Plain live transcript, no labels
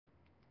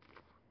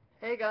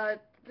Hey guys,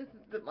 this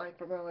is the Mike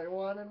from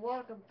LA1 and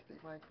welcome to the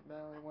Mike from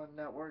LA1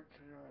 network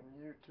here on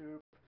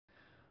YouTube.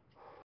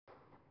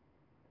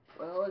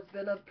 Well, it's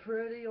been a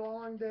pretty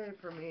long day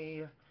for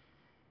me.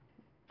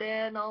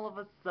 Then all of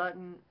a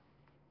sudden,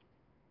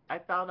 I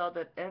found out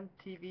that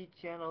MTV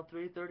Channel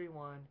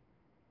 331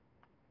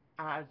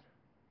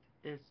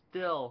 is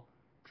still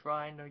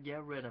trying to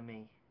get rid of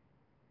me.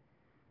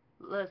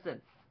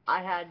 Listen,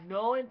 I had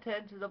no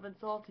intentions of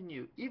insulting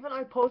you. Even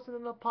I posted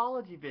an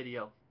apology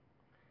video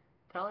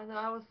telling that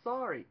I was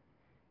sorry.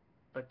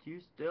 But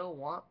you still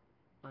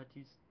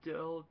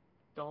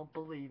don't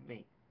believe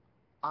me.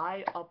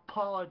 I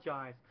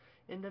apologize.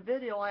 In the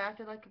video, I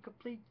acted like a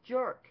complete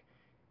jerk.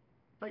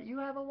 But you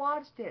haven't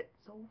watched it,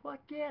 so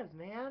what gives,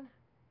 man?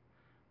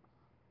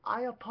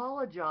 I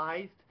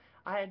apologized.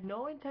 I had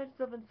no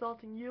intention of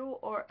insulting you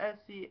or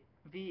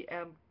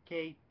SCVMKT.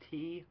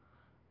 Okay,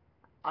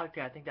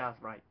 I think that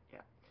was right,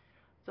 yeah.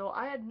 So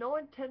I had no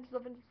intention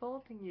of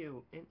insulting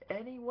you in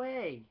any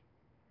way.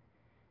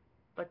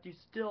 But you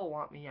still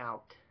want me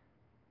out.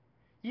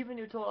 Even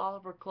you told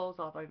Oliver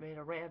Closeoff I made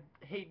a rant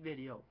hate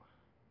video.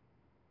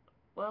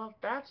 Well,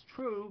 that's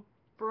true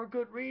for a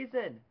good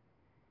reason.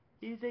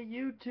 He's a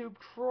YouTube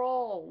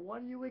troll.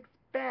 What do you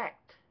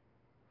expect?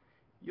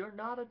 You're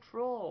not a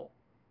troll.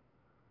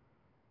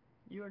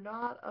 You're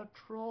not a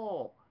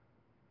troll.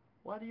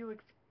 What do you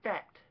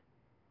expect?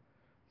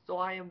 So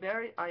I am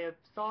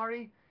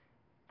sorry.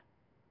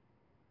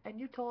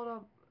 And you told him,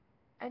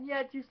 and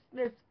yet you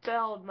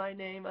misspelled my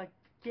name again.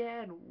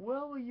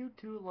 When will you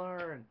two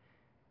learn?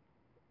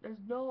 There's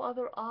no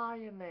other I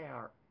in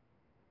there.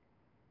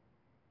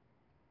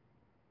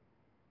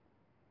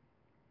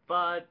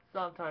 But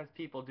sometimes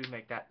people do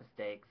make that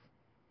mistakes.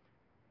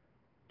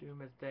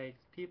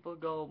 People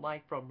go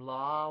Mike from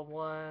Law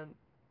 1.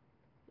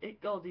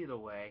 It goes either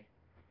way.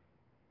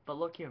 But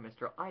look here,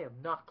 mister, I am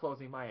not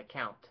closing my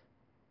account.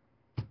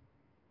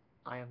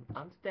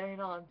 I'm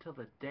staying on till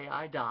the day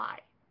I die.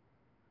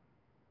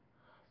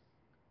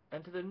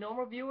 And to the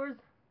normal viewers,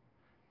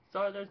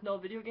 sorry there's no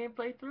video game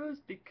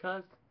playthroughs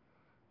because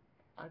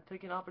I'm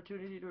taking an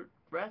opportunity to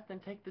rest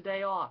and take the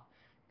day off.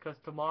 Because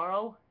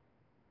tomorrow,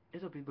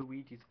 it'll be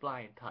Luigi's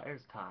Flying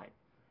Tires time.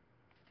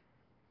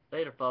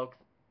 Later, folks.